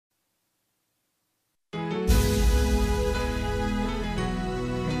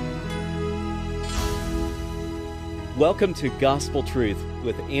Welcome to Gospel Truth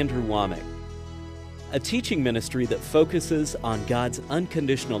with Andrew Wommack, a teaching ministry that focuses on God's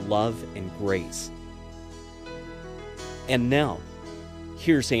unconditional love and grace. And now,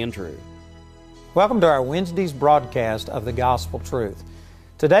 here's Andrew. Welcome to our Wednesday's broadcast of the Gospel Truth.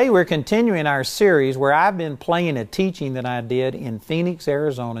 Today we're continuing our series where I've been playing a teaching that I did in Phoenix,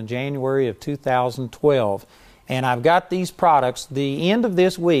 Arizona, January of 2012. And I've got these products. The end of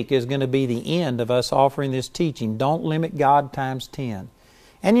this week is going to be the end of us offering this teaching, Don't Limit God times 10.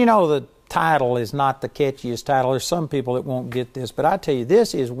 And you know, the title is not the catchiest title. There's some people that won't get this, but I tell you,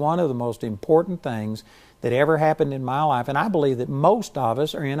 this is one of the most important things that ever happened in my life. And I believe that most of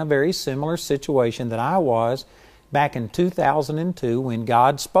us are in a very similar situation that I was back in 2002 when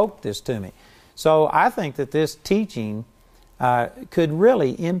God spoke this to me. So I think that this teaching could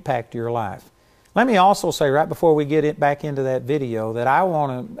really impact your life. Let me also say, right before we get back into that video, that I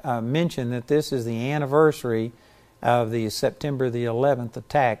want to mention that this is the anniversary of the September the 11th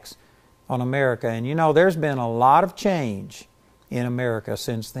attacks on America. And you know, there's been a lot of change in America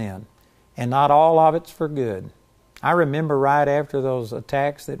since then. And not all of it's for good. I remember right after those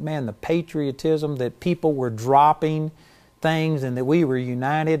attacks that, man, the patriotism, that people were dropping things and that we were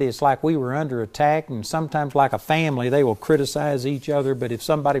united. It's like we were under attack, and sometimes like a family, they will criticize each other, but if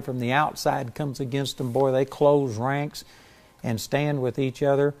somebody from the outside comes against them, boy, they close ranks and stand with each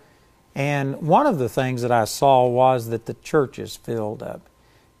other. And one of the things that I saw was that the churches filled up.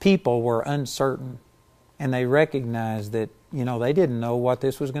 People were uncertain, and they recognized that, you know, they didn't know what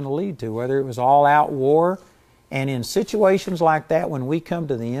this was going to lead to, whether it was all-out war. And in situations like that, when we come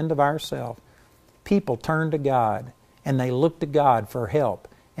to the end of ourselves, people turn to God, and they look to God for help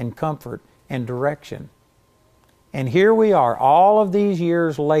and comfort and direction. And here we are, all of these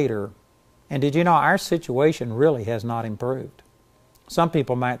years later, and did you know our situation really has not improved? Some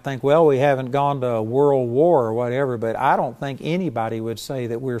people might think, well, we haven't gone to a world war or whatever, but I don't think anybody would say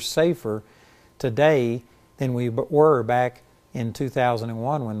that we're safer today than we were back in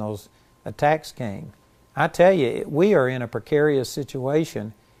 2001 when those attacks came. I tell you, we are in a precarious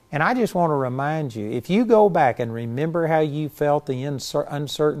situation. And I just want to remind you, if you go back and remember how you felt the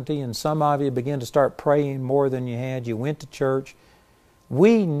uncertainty, and some of you begin to start praying more than you had, you went to church,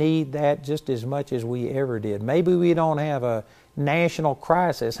 we need that just as much as we ever did. Maybe we don't have a national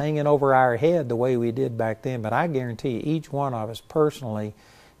crisis hanging over our head the way we did back then, but I guarantee you, each one of us personally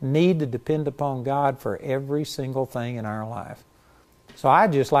need to depend upon God for every single thing in our life. So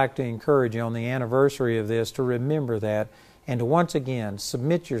I'd just like to encourage you on the anniversary of this to remember that, and to once again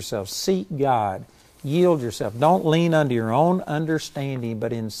submit yourself, seek God, yield yourself. Don't lean unto your own understanding,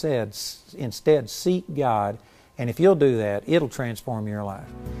 but instead seek God. And if you'll do that, it'll transform your life.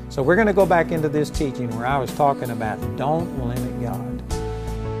 So we're going to go back into this teaching where I was talking about don't limit God.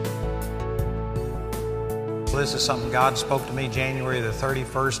 This is something God spoke to me January the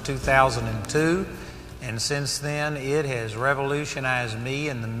 31st, 2002. And since then, it has revolutionized me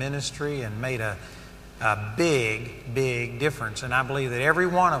in the ministry and made a big, big difference. And I believe that every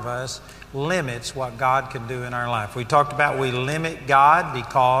one of us limits what God can do in our life. We talked about we limit God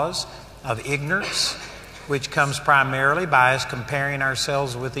because of ignorance, which comes primarily by us comparing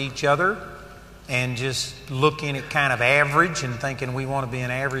ourselves with each other and just looking at kind of average and thinking we want to be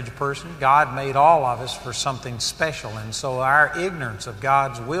an average person. God made all of us for something special. And so our ignorance of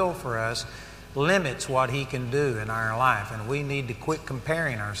God's will for us limits what He can do in our life. And we need to quit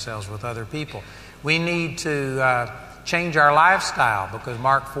comparing ourselves with other people. We need to change our lifestyle, because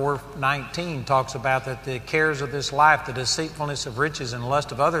Mark 4:19 talks about that the cares of this life, the deceitfulness of riches and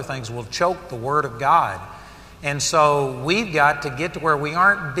lust of other things will choke the Word of God. And so we've got to get to where we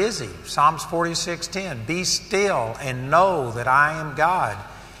aren't busy. Psalms 46:10, be still and know that I am God.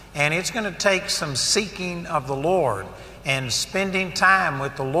 And it's going to take some seeking of the Lord and spending time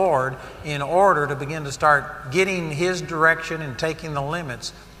with the Lord in order to begin to start getting His direction and taking the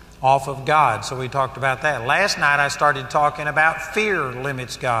limits off of God. So we talked about that. Last night I started talking about fear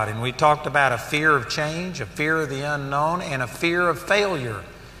limits God, and we talked about a fear of change, a fear of the unknown, and a fear of failure.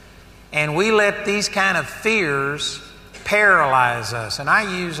 And we let these kind of fears paralyze us. And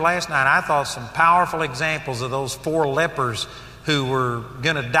I used last night, I thought, some powerful examples of those 4 lepers who were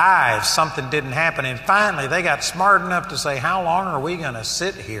going to die if something didn't happen. And finally they got smart enough to say, how long are we going to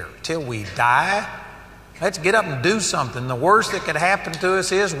sit here? Till we die? Let's get up and do something. The worst that could happen to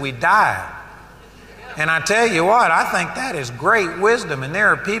us is we die. And I tell you what, I think that is great wisdom. And there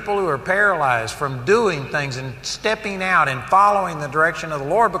are people who are paralyzed from doing things and stepping out and following the direction of the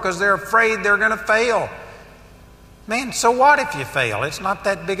Lord because they're afraid they're going to fail. Man, so what if you fail? It's not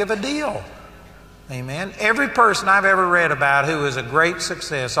that big of a deal. Amen. Every person I've ever read about who was a great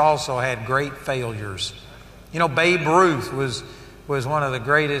success also had great failures. You know, Babe Ruth was one of the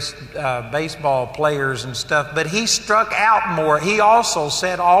greatest baseball players and stuff, but he struck out more. He also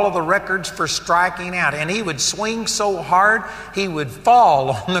set all of the records for striking out, and he would swing so hard he would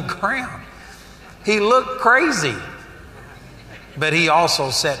fall on the ground. He looked crazy, but he also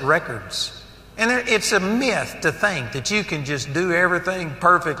set records. And it's a myth to think that you can just do everything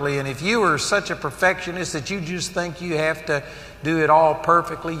perfectly, and if you are such a perfectionist that you just think you have to do it all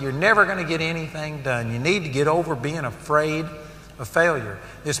perfectly, you're never going to get anything done. You need to get over being afraid of failure.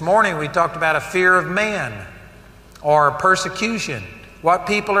 This morning we talked about a fear of man or persecution, what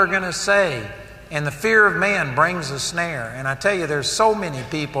people are going to say. And the fear of man brings a snare. And I tell you, there's so many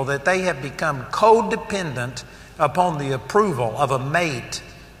people that they have become codependent upon the approval of a mate,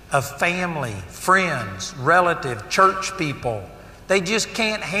 of family, friends, relative, church people. They just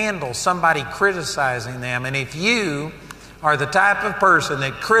can't handle somebody criticizing them. And if you are the type of person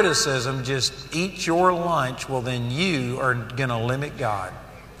that criticism just eats your lunch, well, then you are going to limit God.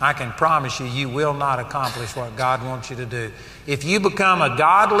 I can promise you, you will not accomplish what God wants you to do. If you become a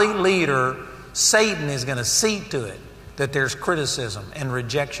godly leader, Satan is going to see to it that there's criticism and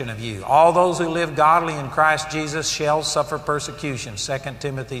rejection of you. All those who live godly in Christ Jesus shall suffer persecution. 2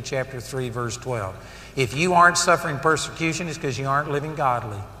 Timothy chapter 3, verse 12. If you aren't suffering persecution, it's because you aren't living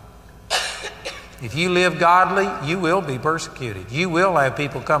godly. If you live godly, you will be persecuted. You will have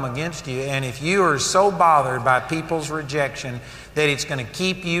people come against you. And if you are so bothered by people's rejection that it's going to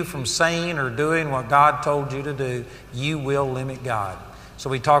keep you from saying or doing what God told you to do, you will limit God. So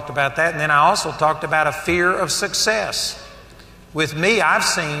we talked about that. And then I also talked about a fear of success. With me,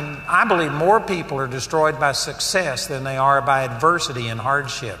 I believe more people are destroyed by success than they are by adversity and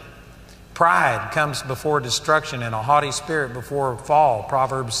hardship. Pride comes before destruction and a haughty spirit before a fall.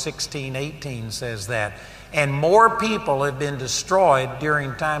 Proverbs 16:18 says that. And more people have been destroyed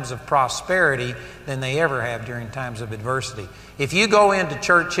during times of prosperity than they ever have during times of adversity. If you go into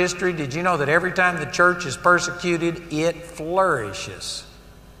church history, did you know that every time the church is persecuted, it flourishes?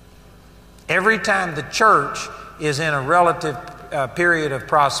 Every time the church is in a relative period of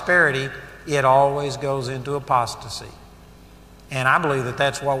prosperity, it always goes into apostasy. And I believe that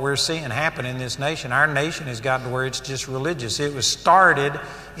that's what we're seeing happen in this nation. Our nation has gotten to where it's just religious. It was started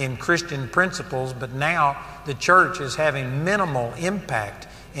in Christian principles, but now the church is having minimal impact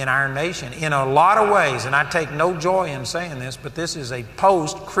in our nation in a lot of ways. And I take no joy in saying this, but this is a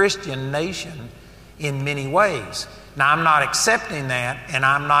post-Christian nation in many ways. Now, I'm not accepting that, and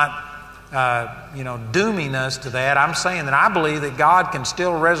I'm not dooming us to that. I'm saying that I believe that God can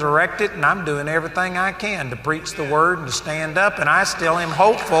still resurrect it, and I'm doing everything I can to preach the Word and to stand up, and I still am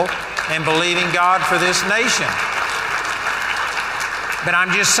hopeful and believing God for this nation. But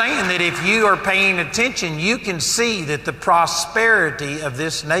I'm just saying that if you are paying attention, you can see that the prosperity of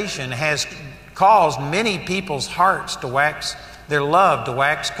this nation has caused many people's hearts to wax, their love to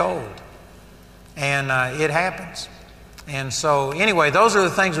wax cold. And it happens. And so, anyway, those are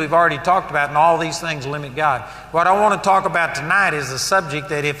the things we've already talked about, and all these things limit God. What I want to talk about tonight is a subject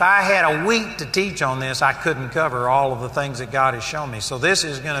that if I had a week to teach on this, I couldn't cover all of the things that God has shown me. So this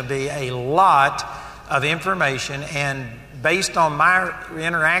is going to be a lot of information, and based on my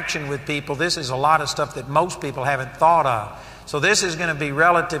interaction with people, this is a lot of stuff that most people haven't thought of. So this is going to be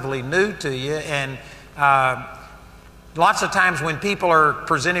relatively new to you, and lots of times when people are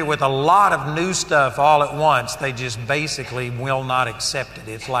presented with a lot of new stuff all at once, they just basically will not accept it.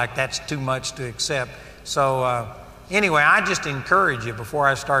 It's like that's too much to accept. So anyway, I just encourage you before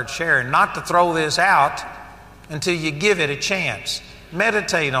I start sharing not to throw this out until you give it a chance.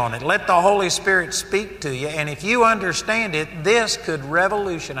 Meditate on it. Let the Holy Spirit speak to you. And if you understand it, this could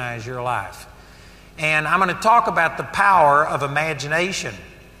revolutionize your life. And I'm going to talk about the power of imagination.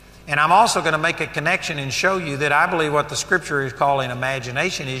 And I'm also going to make a connection and show you that I believe what the Scripture is calling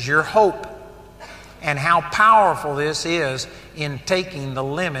imagination is your hope, and how powerful this is in taking the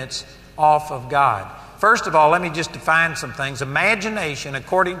limits off of God. First of all, let me just define some things. Imagination,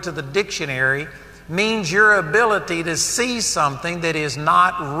 according to the dictionary, means your ability to see something that is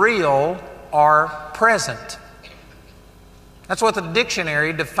not real or present. That's what the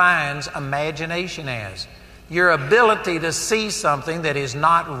dictionary defines imagination as. Your ability to see something that is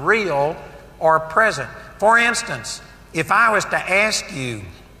not real or present. For instance, if I was to ask you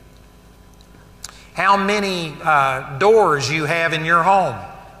how many doors you have in your home,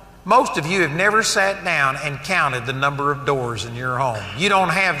 most of you have never sat down and counted the number of doors in your home. You don't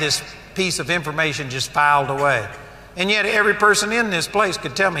have this piece of information just filed away. And yet every person in this place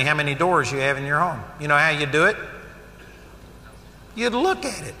could tell me how many doors you have in your home. You know how you do it? You'd look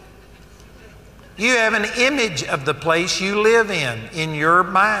at it. You have an image of the place you live in your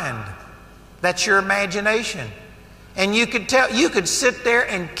mind. That's your imagination. And you could sit there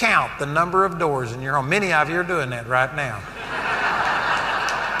and count the number of doors in your home. Many of you are doing that right now.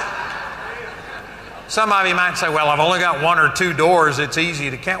 Some of you might say, well, I've only got 1 or 2 doors. It's easy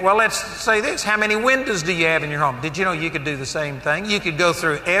to count. Well, let's say this. How many windows do you have in your home? Did you know you could do the same thing? You could go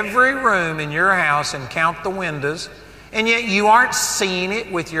through every room in your house and count the windows, and yet you aren't seeing it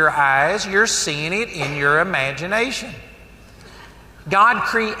with your eyes. You're seeing it in your imagination. God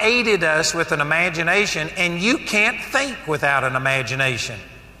created us with an imagination, and you can't think without an imagination.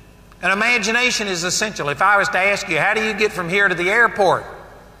 An imagination is essential. If I was to ask you, how do you get from here to the airport?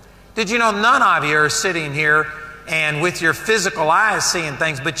 Did you know none of you are sitting here and with your physical eyes seeing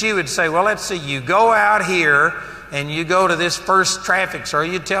things, but you would say, well, let's see, you go out here and you go to this first traffic store.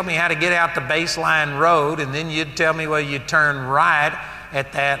 You'd tell me how to get out the Baseline Road, and then you'd tell me, well, you turn right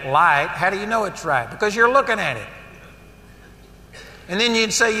at that light. How do you know it's right? Because you're looking at it. And then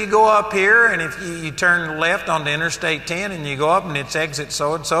you'd say you go up here, and if you turn left onto Interstate 10, and you go up and it's exit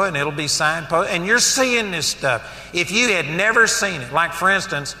so-and-so, and it'll be signpost, and you're seeing this stuff. If you had never seen it, like for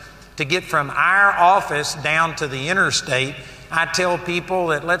instance, to get from our office down to the interstate, I tell people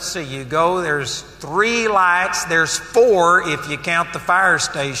that, let's see, you go, there's 3 lights, there's 4 if you count the fire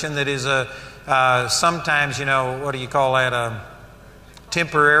station that is sometimes, what do you call that, a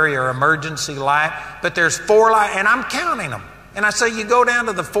temporary or emergency light, but there's 4 lights, and I'm counting them. And I say, you go down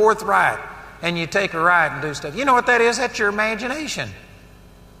to the 4th right, and you take a right and do stuff. You know what that is? That's your imagination.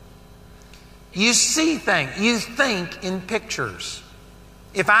 You see things. You think in pictures.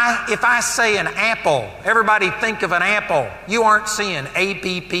 If I say an apple, everybody think of an apple. You aren't seeing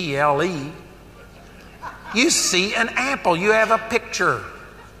A-P-P-L-E. You see an apple. You have a picture.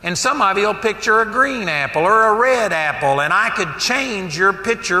 And some of you will picture a green apple or a red apple, and I could change your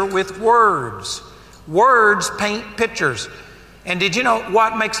picture with words. Words paint pictures. And did you know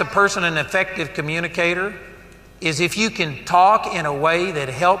what makes a person an effective communicator? Is if you can talk in a way that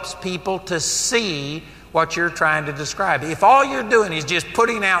helps people to see what you're trying to describe. If all you're doing is just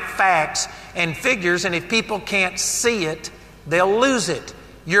putting out facts and figures, and if people can't see it, they'll lose it.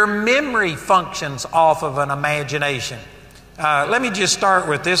 Your memory functions off of an imagination. Let me just start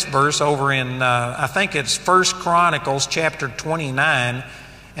with this verse over in, I think it's 1 Chronicles chapter 29,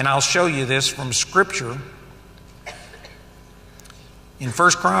 and I'll show you this from Scripture. In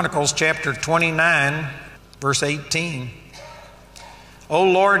 1 Chronicles chapter 29, verse 18, O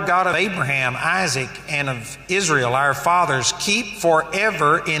Lord God of Abraham, Isaac, and of Israel, our fathers, keep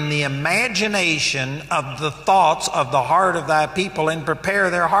forever in the imagination of the thoughts of the heart of thy people, and prepare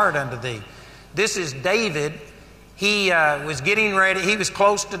their heart unto thee. This is David. He was getting ready. He was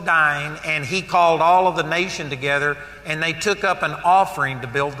close to dying, and he called all of the nation together, and they took up an offering to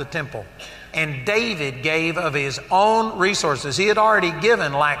build the temple. And David gave of his own resources. He had already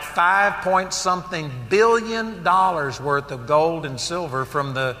given like 5 point something billion worth of gold and silver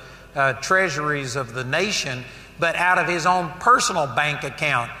from the treasuries of the nation. But out of his own personal bank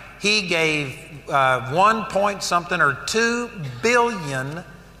account, he gave 1 point something or $2 billion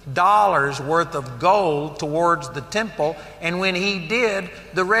worth of gold towards the temple. And when he did,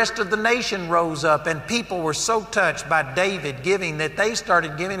 the rest of the nation rose up, and people were so touched by David giving that they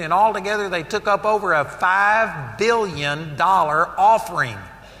started giving, and altogether they took up over a $5 billion offering.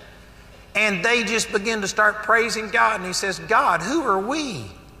 And they just began to start praising God. And he says, God, who are we?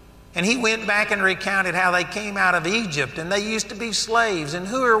 And he went back and recounted how they came out of Egypt and they used to be slaves, and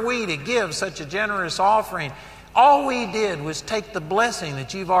who are we to give such a generous offering? All we did was take the blessing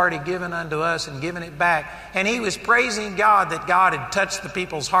that you've already given unto us and given it back. And he was praising God that God had touched the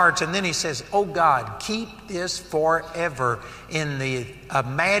people's hearts. And then he says, oh God, keep this forever in the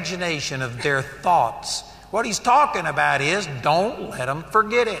imagination of their thoughts. What he's talking about is don't let them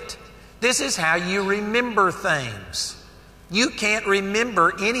forget it. This is how you remember things. You can't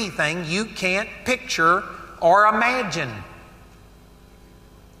remember anything you can't picture or imagine.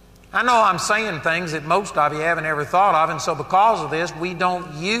 I know I'm saying things that most of you haven't ever thought of, and so because of this, we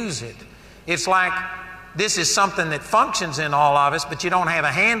don't use it. It's like this is something that functions in all of us, but you don't have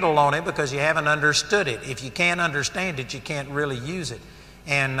a handle on it because you haven't understood it. If you can't understand it, you can't really use it.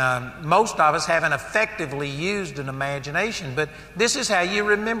 And most of us haven't effectively used an imagination, but this is how you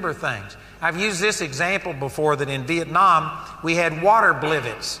remember things. I've used this example before, that in Vietnam, we had water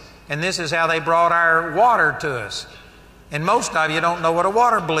blivets, and this is how they brought our water to us. And most of you don't know what a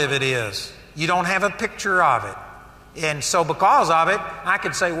water blivet is. You don't have a picture of it. And so because of it, I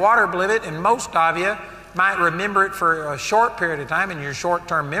could say water blivet, and most of you might remember it for a short period of time in your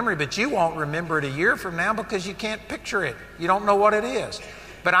short-term memory, but you won't remember it a year from now because you can't picture it. You don't know what it is.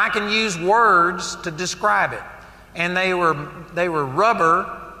 But I can use words to describe it. And they were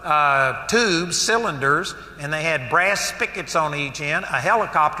rubber tubes, cylinders, and they had brass spigots on each end. A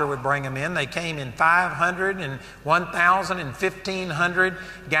helicopter would bring them in. They came in 500 and 1,000 and 1,500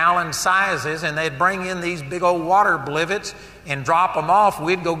 gallon sizes, and they'd bring in these big old water blivets and drop them off.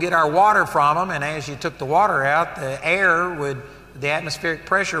 We'd go get our water from them, and as you took the water out, the atmospheric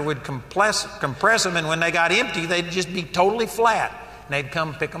pressure would compress them, and when they got empty, they'd just be totally flat. And they'd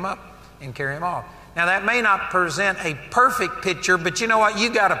come pick them up and carry them off. Now, that may not present a perfect picture, but you know what? You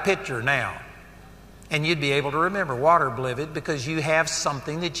got a picture now. And you'd be able to remember water blivet because you have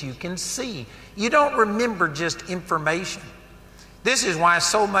something that you can see. You don't remember just information. This is why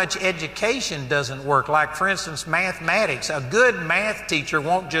so much education doesn't work. Like, for instance, mathematics. A good math teacher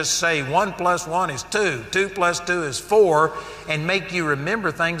won't just say 1 + 1 is 2, 2 + 2 is 4, and make you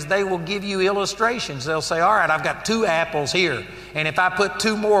remember things. They will give you illustrations. They'll say, all right, I've got 2 apples here, and if I put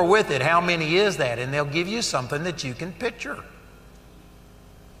 2 more with it, how many is that? And they'll give you something that you can picture.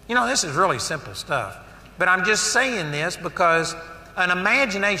 You know, this is really simple stuff. But I'm just saying this because an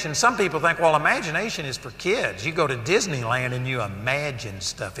imagination, some people think, well, imagination is for kids. You go to Disneyland and you imagine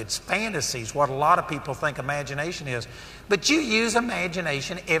stuff. It's fantasies, what a lot of people think imagination is. But you use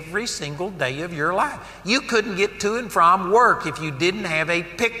imagination every single day of your life. You couldn't get to and from work if you didn't have a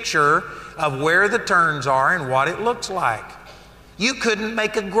picture of where the turns are and what it looks like. You couldn't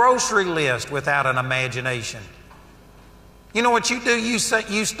make a grocery list without an imagination. You know what you do? You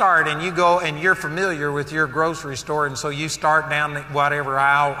start and you go and you're familiar with your grocery store, and so you start down whatever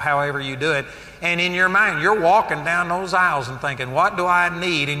aisle, however you do it, and in your mind you're walking down those aisles and thinking, what do I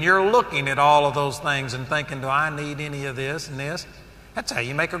need? And you're looking at all of those things and thinking, do I need any of this and this? That's how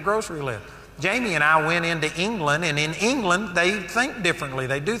you make a grocery list. Jamie and I went into England, and in England they think differently.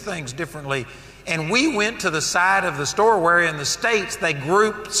 They do things differently. And we went to the side of the store where in the States they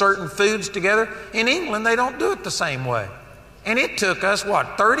group certain foods together. In England they don't do it the same way. And it took us,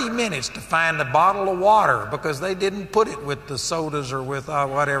 30 minutes to find a bottle of water because they didn't put it with the sodas or with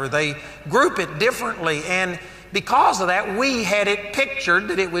whatever. They group it differently. And because of that, we had it pictured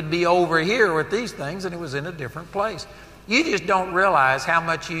that it would be over here with these things, and it was in a different place. You just don't realize how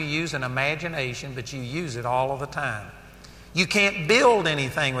much you use an imagination, but you use it all of the time. You can't build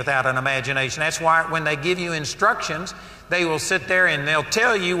anything without an imagination. That's why when they give you instructions, they will sit there and they'll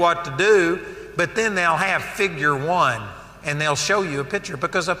tell you what to do, but then they'll have figure 1. And they'll show you a picture,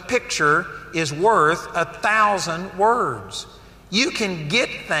 because a picture is worth 1,000 words. You can get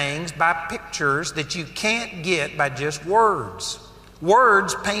things by pictures that you can't get by just words.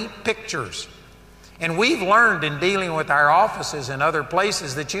 Words paint pictures. And we've learned in dealing with our offices and other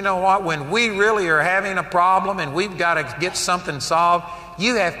places that, you know what, when we really are having a problem and we've got to get something solved,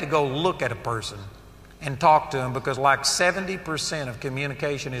 you have to go look at a person and talk to them, because like 70% of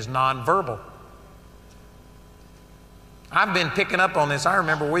communication is nonverbal. I've been picking up on this. I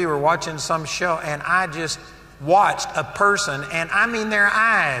remember we were watching some show and I just watched a person, and I mean their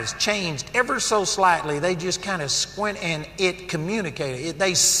eyes changed ever so slightly. They just kind of squint and it communicated.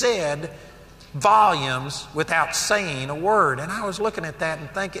 They said volumes without saying a word. And I was looking at that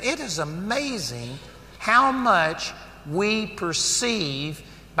and thinking, it is amazing how much we perceive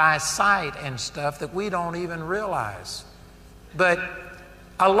by sight and stuff that we don't even realize. But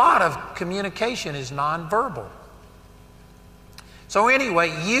a lot of communication is nonverbal. So anyway,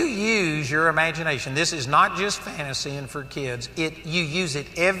 you use your imagination. This is not just fantasy and for kids. You use it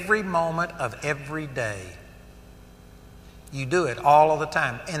every moment of every day. You do it all of the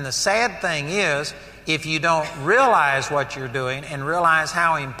time. And the sad thing is, if you don't realize what you're doing and realize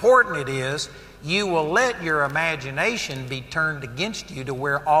how important it is, you will let your imagination be turned against you to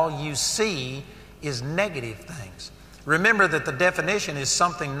where all you see is negative things. Remember that the definition is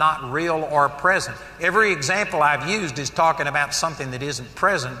something not real or present. Every example I've used is talking about something that isn't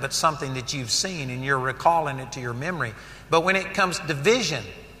present, but something that you've seen and you're recalling it to your memory. But when it comes to vision,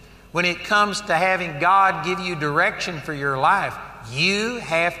 when it comes to having God give you direction for your life, you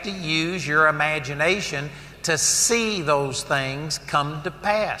have to use your imagination to see those things come to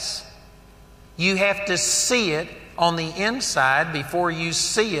pass. You have to see it on the inside before you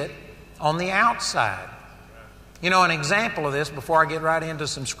see it on the outside. You know, an example of this, before I get right into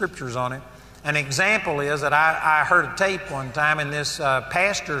some scriptures on it, an example is that I heard a tape one time, and this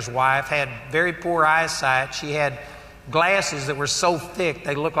pastor's wife had very poor eyesight. She had glasses that were so thick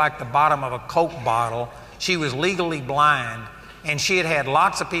they looked like the bottom of a Coke bottle. She was legally blind, and she had had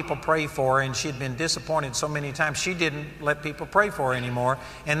lots of people pray for her, and she had been disappointed so many times she didn't let people pray for her anymore.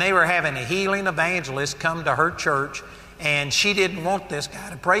 And they were having a healing evangelist come to her church, and she didn't want this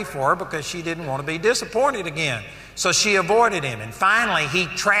guy to pray for her because she didn't want to be disappointed again. So she avoided him. And finally, he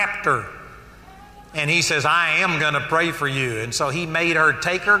trapped her. And he says, I am going to pray for you. And so he made her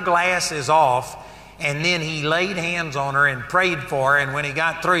take her glasses off, and then he laid hands on her and prayed for her. And when he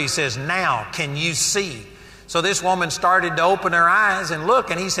got through, he says, now can you see? So this woman started to open her eyes and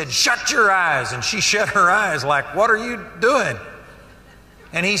look, and he said, shut your eyes. And she shut her eyes like, what are you doing?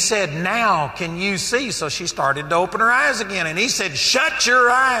 And he said, now can you see? So she started to open her eyes again. And he said, shut your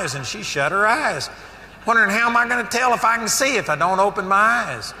eyes. And she shut her eyes, wondering, how am I going to tell if I can see if I don't open my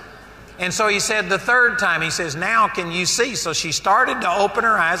eyes? And so he said the third time, he says, now can you see? So she started to open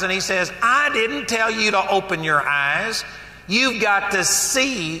her eyes, and he says, I didn't tell you to open your eyes. You've got to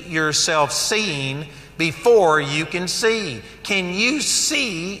see yourself seeing before you can see. Can you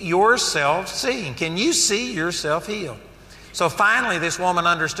see yourself seeing? Can you see yourself healed? So finally, this woman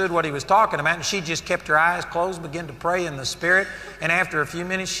understood what he was talking about, and she just kept her eyes closed, began to pray in the Spirit. And after a few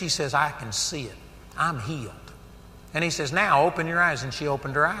minutes, she says, I can see it. I'm healed. And he says, now open your eyes. And she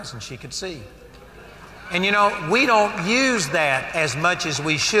opened her eyes, and she could see. And you know, we don't use that as much as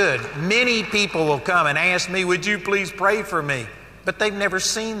we should. Many people will come and ask me, would you please pray for me? But they've never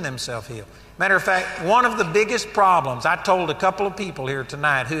seen themselves healed. Matter of fact, one of the biggest problems, I told a couple of people here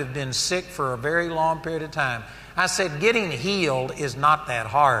tonight who have been sick for a very long period of time, I said, getting healed is not that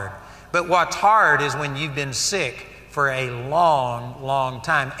hard. But what's hard is when you've been sick for a long, long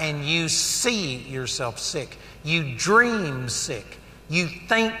time and you see yourself sick. You dream sick. You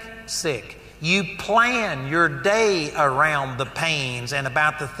think sick. You plan your day around the pains and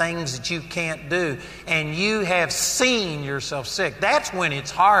about the things that you can't do. And you have seen yourself sick. That's when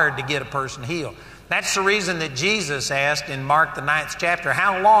it's hard to get a person healed. That's the reason that Jesus asked in Mark the 9th chapter,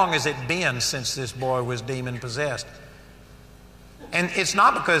 how long has it been since this boy was demon-possessed? And it's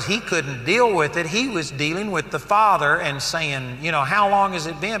not because he couldn't deal with it. He was dealing with the Father and saying, you know, how long has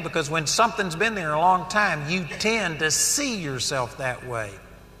it been? Because when something's been there a long time, you tend to see yourself that way.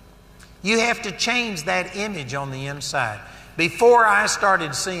 You have to change that image on the inside. Before I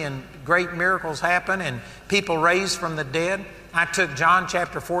started seeing great miracles happen and people raised from the dead, I took John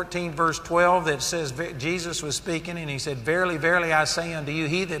chapter 14, verse 12, that says, Jesus was speaking, and he said, verily, verily, I say unto you,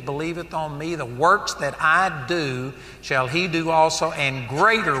 he that believeth on me, the works that I do shall he do also, and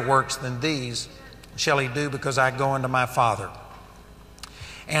greater works than these shall he do, because I go unto my Father.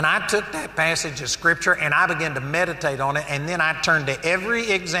 And I took that passage of Scripture and I began to meditate on it, and then I turned to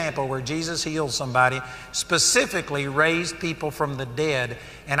every example where Jesus healed somebody, specifically raised people from the dead,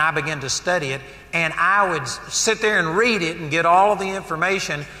 and I began to study it. And I would sit there and read it and get all of the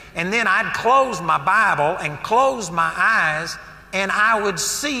information, and then I'd close my Bible and close my eyes, and I would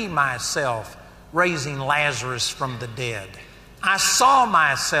see myself raising Lazarus from the dead. I saw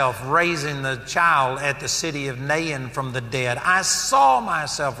myself raising the child at the city of Nain from the dead. I saw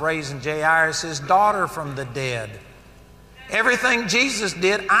myself raising Jairus' daughter from the dead. Everything Jesus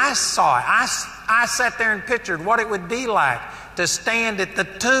did, I saw it. I sat there and pictured what it would be like to stand at the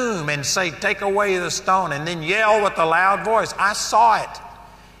tomb and say, take away the stone, and then yell with a loud voice. I saw it.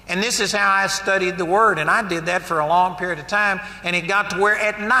 And this is how I studied the Word, and I did that for a long period of time, and it got to where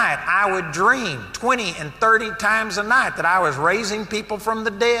at night I would dream 20 and 30 times a night that I was raising people from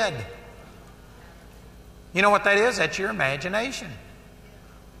the dead. You know what that is? That's your imagination.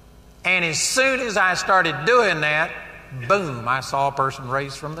 And as soon as I started doing that, boom, I saw a person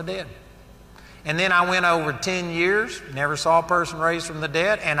raised from the dead. And then I went over 10 years, never saw a person raised from the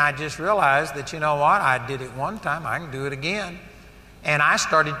dead, and I just realized that, you know what, I did it one time, I can do it again. And I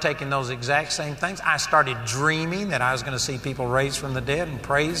started taking those exact same things. I started dreaming that I was going to see people raised from the dead, and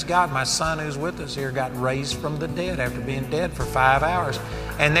praise God, my son who's with us here got raised from the dead after being dead for 5 hours.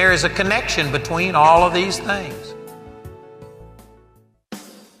 And there is a connection between all of these things.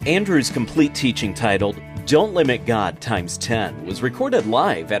 Andrew's complete teaching titled, Don't Limit God Times 10, was recorded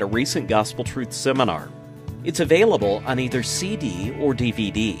live at a recent Gospel Truth seminar. It's available on either CD or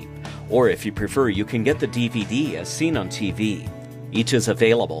DVD, or if you prefer, you can get the DVD as seen on TV. Each is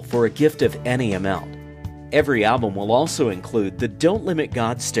available for a gift of any amount. Every album will also include the Don't Limit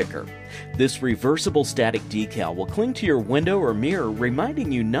God sticker. This reversible static decal will cling to your window or mirror, reminding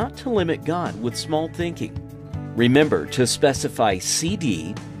you not to limit God with small thinking. Remember to specify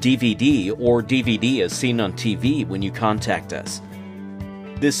CD, DVD, or DVD as seen on TV when you contact us.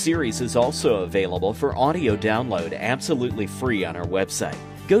 This series is also available for audio download absolutely free on our website.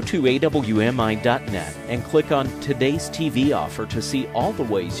 Go to awmi.net and click on Today's TV Offer to see all the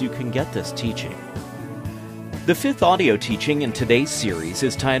ways you can get this teaching. The fifth audio teaching in today's series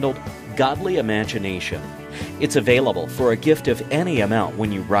is titled Godly Imagination. It's available for a gift of any amount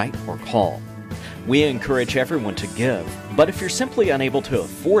when you write or call. We encourage everyone to give, but if you're simply unable to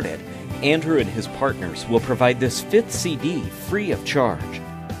afford it, Andrew and his partners will provide this fifth CD free of charge.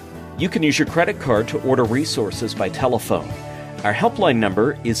 You can use your credit card to order resources by telephone. Our helpline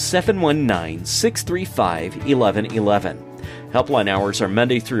number is 719-635-1111. Helpline hours are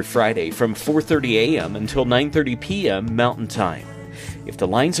Monday through Friday from 4:30 a.m. until 9:30 p.m. Mountain Time. If the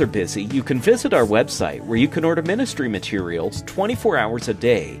lines are busy, you can visit our website where you can order ministry materials 24 hours a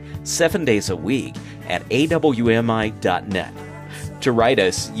day, 7 days a week at awmi.net. To write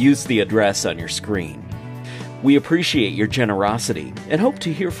us, use the address on your screen. We appreciate your generosity and hope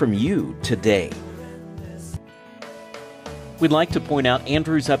to hear from you today. We'd like to point out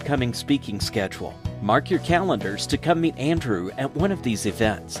Andrew's upcoming speaking schedule. Mark your calendars to come meet Andrew at one of these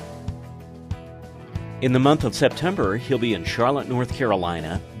events. In the month of September, he'll be in Charlotte, North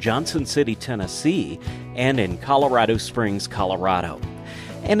Carolina, Johnson City, Tennessee, and in Colorado Springs, Colorado.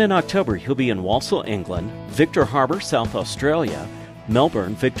 And in October, he'll be in Walsall, England, Victor Harbor, South Australia,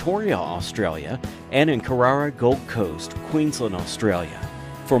 Melbourne, Victoria, Australia, and in Carrara, Gold Coast, Queensland, Australia.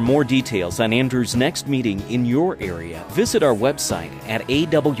 For more details on Andrew's next meeting in your area, visit our website at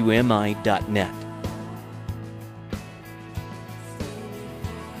awmi.net.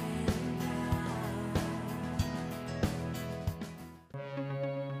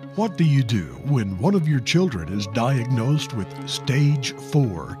 What do you do when one of your children is diagnosed with stage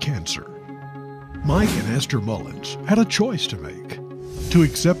 4 cancer? Mike and Esther Mullins had a choice to make: to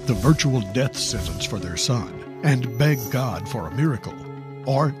accept the virtual death sentence for their son and beg God for a miracle,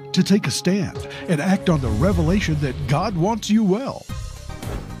 or to take a stand and act on the revelation that God wants you well.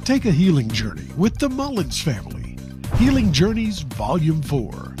 Take a healing journey with the Mullins family. Healing Journeys Volume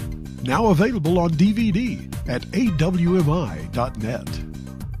 4. Now available on DVD at awmi.net.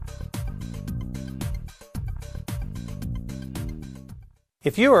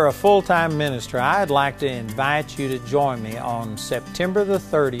 If you are a full-time minister, I'd like to invite you to join me on September the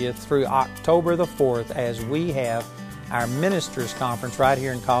 30th through October the 4th as we have our Ministers Conference right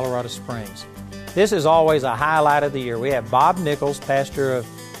here in Colorado Springs. This is always a highlight of the year. We have Bob Nichols, pastor of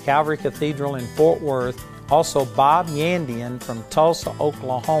Calvary Cathedral in Fort Worth, also Bob Yandian from Tulsa,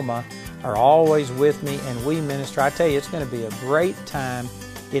 Oklahoma, are always with me, and we minister. I tell you, it's going to be a great time.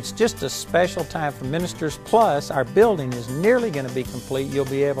 It's just a special time for ministers, plus our building is nearly going to be complete. You'll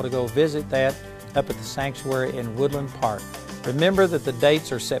be able to go visit that up at the sanctuary in Woodland Park. Remember that the dates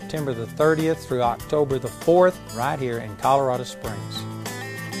are September the 30th through October the 4th, right here in Colorado Springs.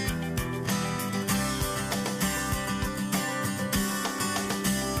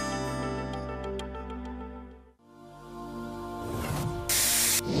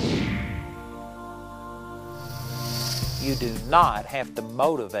 You do not have to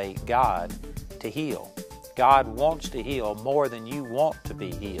motivate God to heal. God wants to heal more than you want to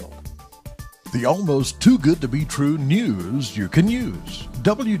be healed. The almost too good to be true news you can use.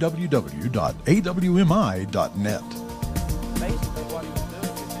 www.awmi.net.